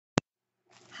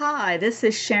Hi, this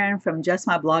is Sharon from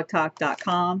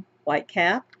justmyblogtalk.com, White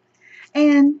Cap,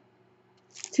 and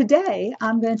today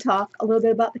I'm going to talk a little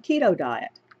bit about the keto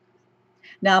diet.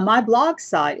 Now, my blog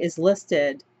site is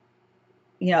listed,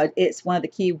 it's one of the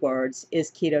keywords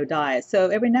is keto diet. So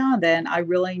every now and then I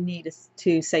really need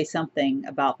to say something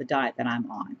about the diet that I'm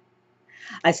on.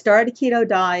 I started a keto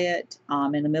diet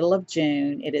in the middle of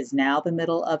June. It is now the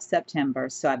middle of September,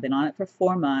 so I've been on it for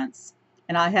 4 months,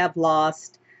 and I have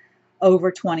lost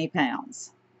over 20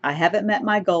 pounds. I haven't met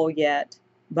my goal yet,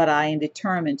 but I am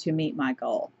determined to meet my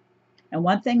goal. And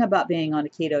one thing about being on a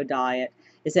keto diet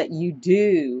is that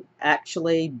you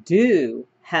actually do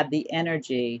have the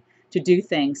energy to do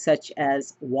things such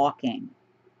as walking.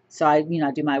 So I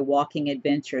do my walking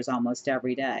adventures almost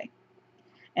every day,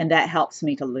 and that helps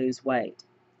me to lose weight.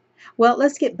 Well,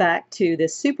 let's get back to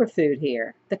this superfood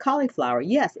here, the cauliflower.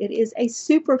 Yes, it is a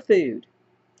superfood.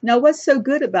 Now, what's so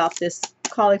good about this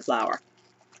cauliflower?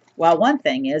 Well, one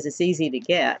thing is it's easy to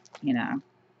get,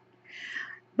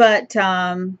 but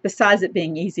besides it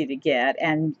being easy to get,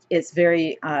 and it's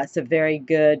a very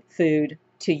good food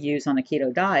to use on a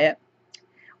keto diet.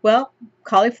 Well,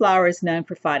 cauliflower is known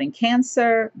for fighting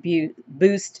cancer,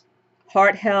 boost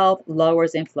heart health,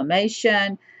 lowers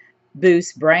inflammation,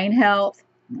 boosts brain health.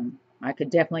 I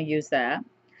could definitely use that.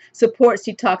 Supports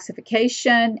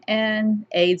detoxification and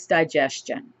aids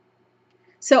digestion.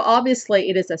 So obviously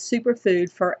it is a superfood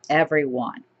for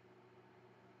everyone.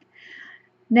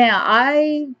 Now,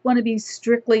 I want to be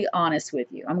strictly honest with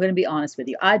you. I'm going to be honest with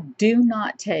you. I do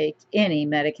not take any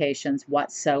medications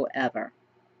whatsoever.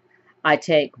 I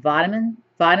take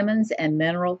vitamins and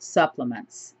mineral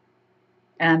supplements.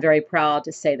 And I'm very proud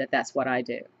to say that that's what I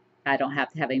do. I don't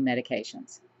have to have any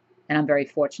medications. And I'm very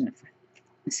fortunate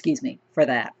for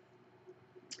that.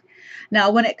 Now,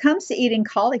 when it comes to eating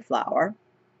cauliflower,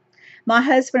 my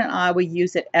husband and I, we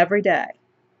use it every day.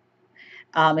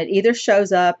 It either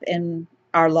shows up in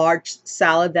our large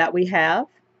salad that we have,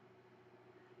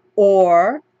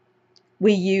 or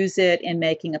we use it in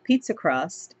making a pizza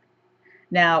crust.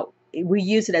 Now, we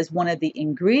use it as one of the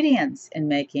ingredients in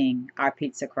making our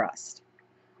pizza crust.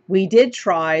 We did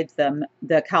try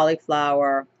the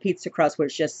cauliflower pizza crust,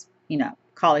 which is just,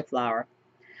 cauliflower,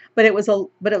 but it was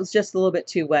just a little bit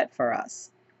too wet for us.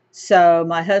 So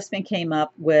my husband came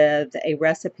up with a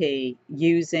recipe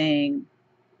using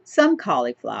some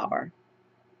cauliflower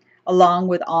along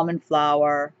with almond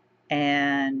flour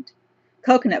and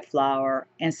coconut flour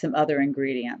and some other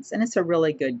ingredients. And it's a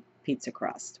really good pizza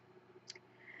crust.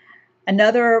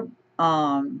 Another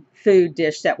food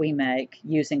dish that we make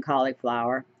using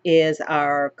cauliflower is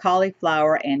our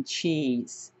cauliflower and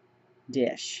cheese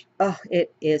dish. Oh,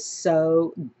 it is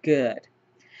so good.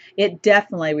 It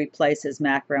definitely replaces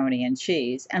macaroni and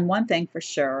cheese. And one thing for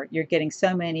sure, you're getting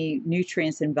so many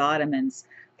nutrients and vitamins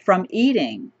from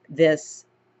eating this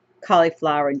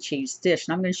cauliflower and cheese dish.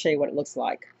 And I'm going to show you what it looks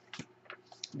like.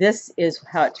 This is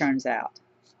how it turns out.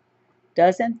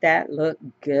 Doesn't that look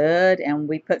good? And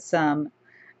we put some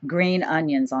green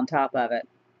onions on top of it.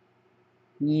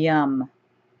 Yum.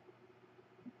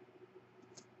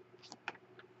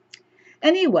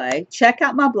 Anyway, check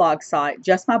out my blog site,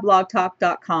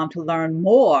 justmyblogtalk.com, to learn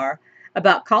more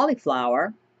about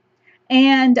cauliflower.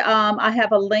 And I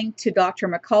have a link to Dr.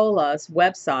 McCullough's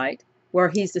website where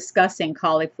he's discussing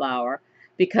cauliflower,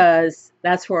 because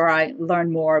that's where I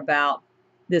learned more about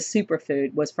this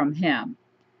superfood, was from him.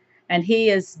 And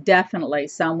he is definitely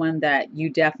someone that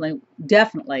you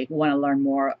definitely want to learn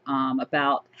more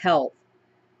about health.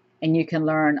 And you can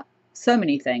learn so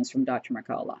many things from Dr.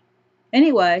 McCullough.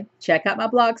 Anyway, check out my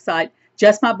blog site,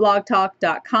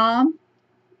 justmyblogtalk.com.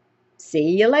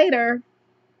 See you later.